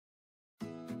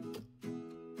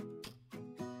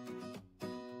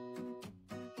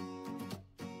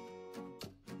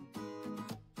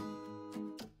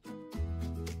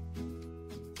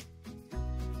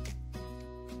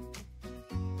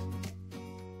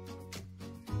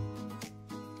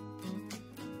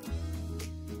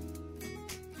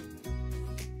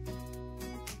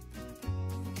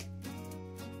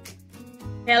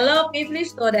Hello, P3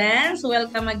 students.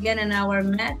 Welcome again in our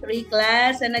Math 3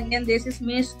 class. And again, this is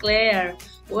Miss Claire.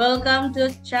 Welcome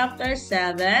to Chapter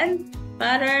 7,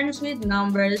 Patterns with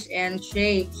Numbers and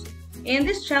Shapes. In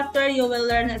this chapter, you will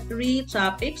learn 3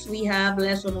 topics. We have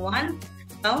Lesson 1,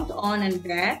 Count on and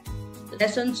back.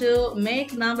 Lesson 2,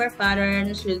 Make number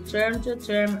patterns with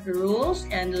term-to-term rules.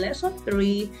 And Lesson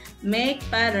 3, Make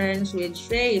patterns with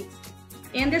shapes.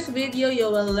 In this video,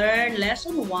 you will learn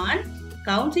Lesson 1,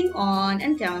 Counting on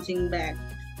and counting back.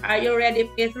 Are you ready,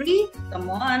 P3? Come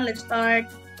on, let's start.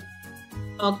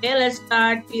 Okay, let's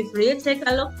start, P3. Take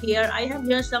a look here. I have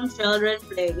here some children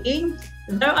playing.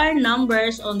 There are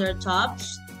numbers on their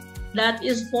tops that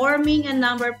is forming a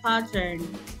number pattern.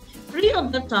 3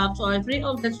 of the tops or 3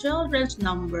 of the children's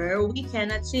number we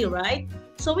cannot see, right?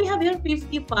 So we have here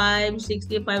 55,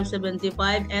 65,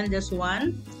 75, and this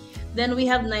one. Then we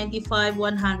have 95,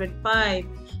 105.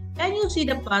 Can you see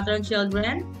the pattern,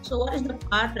 children? So what is the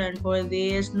pattern for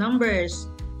these numbers?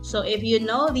 So if you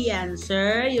know the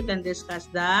answer, you can discuss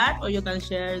that or you can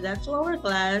share that to our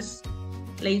class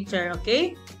later,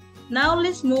 okay? Now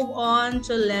let's move on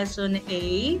to Lesson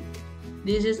A.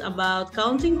 This is about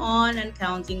counting on and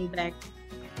counting back.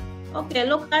 Okay,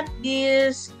 look at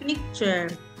this picture.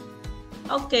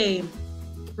 Okay,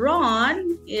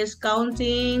 Ron is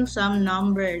counting some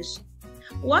numbers.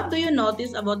 What do you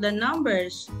notice about the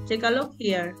numbers? Take a look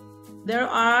here.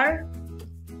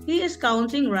 He is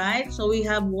counting, right? So we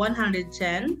have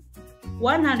 110,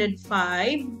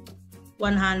 105,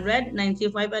 100,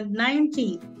 95, and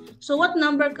 90. So what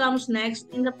number comes next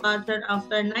in the pattern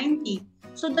after 90?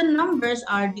 So the numbers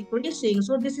are decreasing.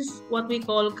 So this is what we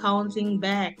call counting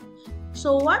back.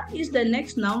 So what is the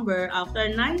next number after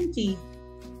 90?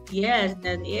 Yes,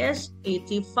 that is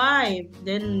 85.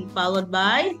 Then followed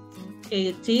by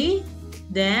 80,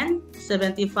 then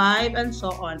 75, and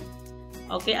so on.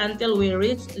 Okay, until we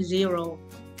reach 0.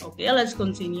 Okay, let's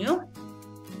continue.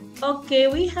 Okay,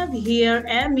 we have here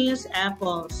Emmy's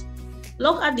apples.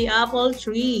 Look at the apple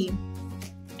tree.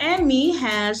 Emmy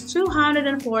has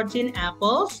 214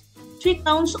 apples. She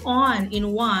counts on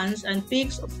in ones and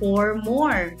picks 4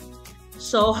 more.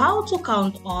 So how to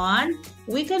count on?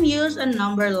 We can use a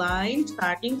number line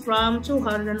starting from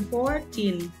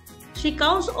 214. She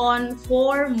counts on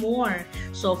 4 more.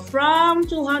 So from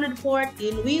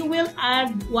 214, we will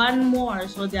add 1 more.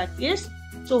 So that is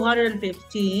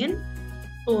 215,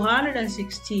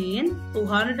 216,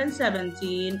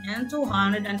 217, and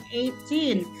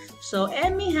 218. So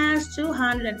Emmy has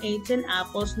 218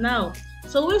 apples now.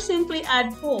 So we simply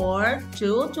add 4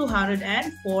 to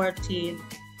 214.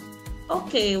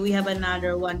 Okay, we have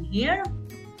another one here.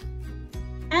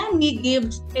 Emmy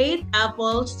gives 8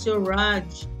 apples to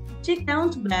Raj. She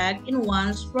counts back in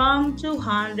ones from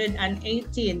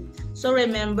 218. So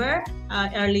remember,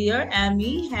 earlier,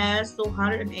 Emmy has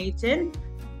 218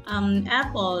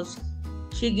 apples.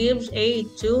 She gives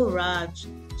 8 to Raj.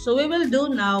 So we will do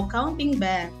now counting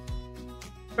back.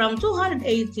 From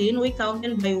 218, we count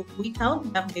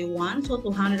back by 1, so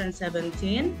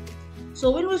 217.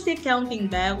 So when we say counting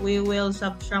back, we will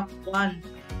subtract 1.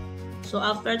 So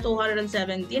after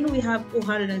 217, we have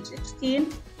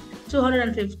 216.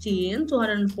 215,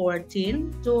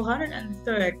 214,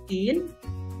 213,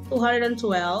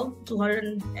 212,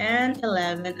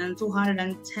 211, and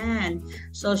 210.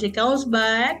 So she counts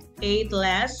back 8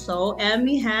 less. So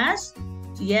Emmy has,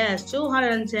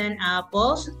 210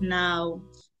 apples now.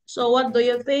 So what do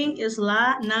you think is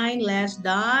 9 less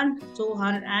than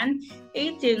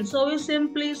 218? So we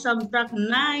simply subtract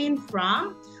 9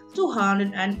 from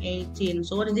 218.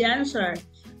 So what is the answer?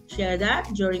 Share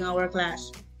that during our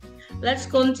class. Let's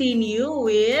continue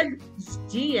with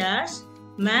Gia's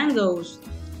mangoes.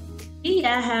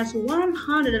 Gia has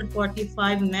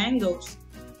 145 mangoes.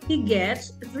 He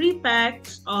gets 3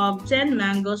 packs of 10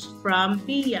 mangoes from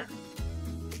Pia.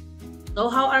 So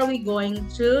how are we going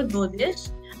to do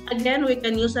this? Again, we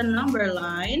can use a number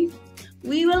line.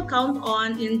 We will count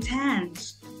on in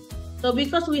tens. So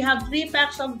because we have 3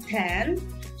 packs of 10,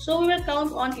 so we will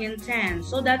count on in 10.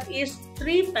 So that is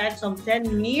 3 packs of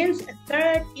 10 means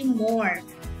 30 more.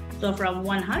 So from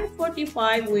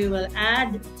 145, we will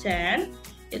add 10.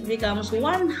 It becomes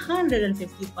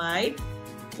 155,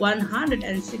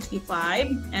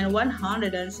 165, and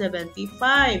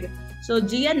 175. So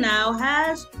Gia now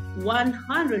has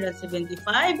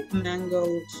 175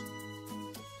 mangoes.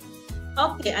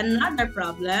 Okay, another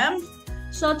problem.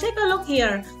 So take a look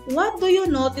here. What do you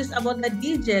notice about the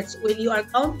digits when you are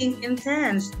counting in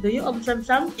tens? Do you observe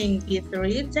something,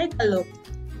 P3? Take a look.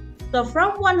 So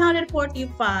from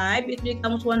 145, it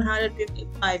becomes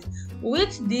 155.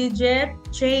 Which digit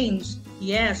changed?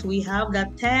 Yes, we have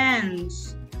the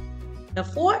tens. The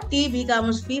 40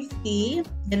 becomes 50,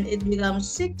 then it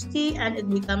becomes 60, and it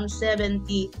becomes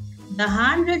 70. The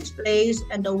hundreds place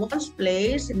and the ones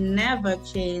place never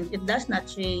change. It does not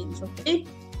change, okay?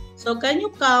 So can you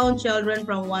count, children,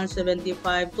 from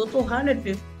 175 to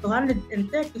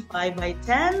 235 by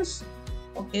tens?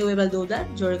 Okay, we will do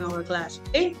that during our class,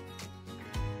 okay?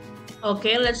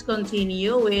 Okay, let's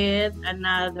continue with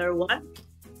another one.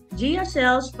 Gia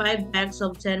sells 5 bags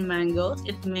of 10 mangoes.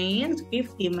 It means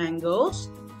 50 mangoes.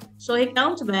 So he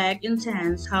counts back in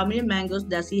tens. How many mangoes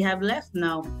does he have left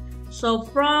now? So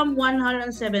from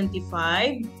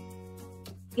 175,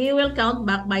 he will count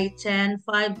back by 10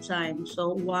 5 times.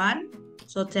 So 1,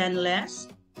 so 10 less.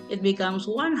 It becomes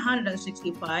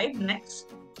 165.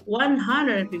 Next,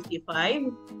 155,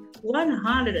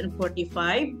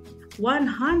 145,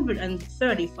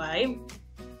 135,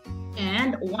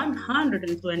 and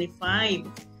 125.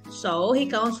 So he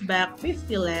counts back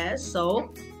 50 less.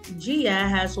 So Gia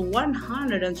has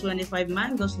 125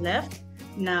 mangoes left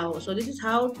now. So this is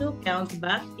how to count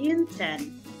back in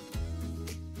 10.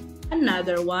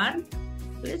 Another one.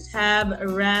 Let's have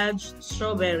Raj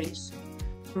strawberries.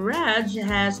 Raj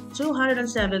has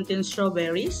 217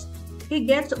 strawberries. He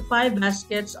gets 5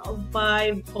 baskets of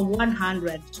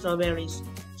 100 strawberries.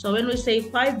 So when we say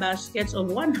 5 baskets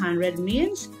of 100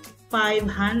 means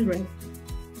 500.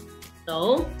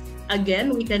 So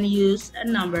again, we can use a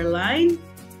number line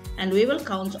and we will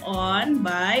count on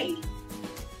by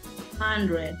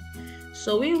 100.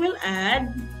 So we will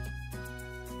add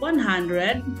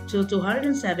 100 to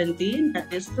 217,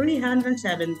 that is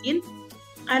 317,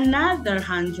 another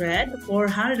 100,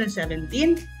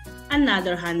 417,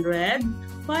 another 100,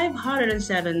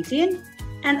 517,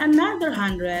 and another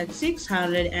 100,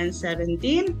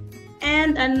 617,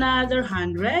 and another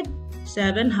 100,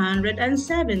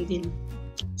 717.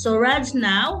 So Raj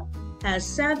now has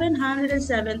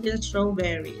 717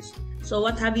 strawberries. So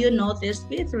what have you noticed,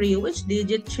 P3? Which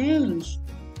digit changed?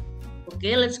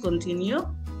 Okay, let's continue.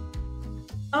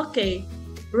 Okay,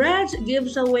 Raj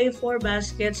gives away 4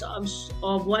 baskets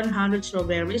of 100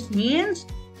 strawberries, means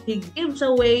he gives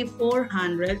away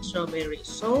 400 strawberries.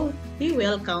 So he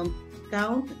will count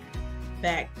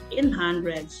back in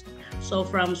hundreds. So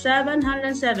from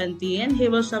 717, he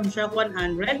will subtract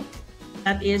 100,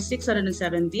 that is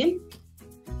 617,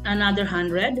 another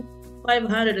 100,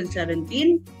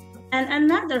 517, and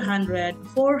another 100,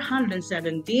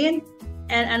 417,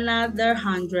 and another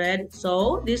 100.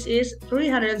 So this is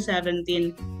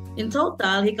 317. In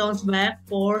total, he counts back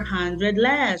 400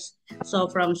 less. So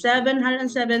from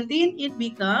 717, it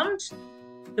becomes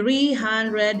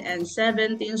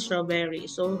 317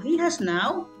 strawberries. So he has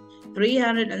now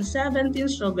 317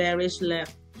 strawberries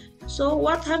left. So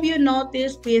what have you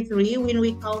noticed, P3, when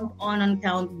we count on and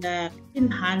count back in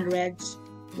hundreds?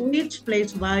 Which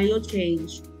place value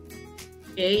changed?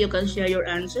 Okay, you can share your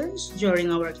answers during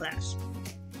our class.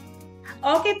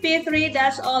 Okay, P3,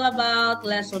 that's all about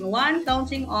lesson 1,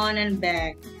 counting on and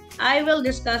back. I will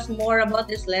discuss more about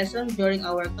this lesson during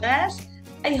our class.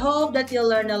 I hope that you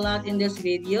learned a lot in this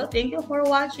video. Thank you for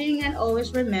watching, and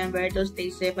always remember to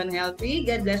stay safe and healthy.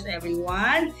 God bless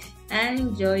everyone and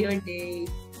enjoy your day.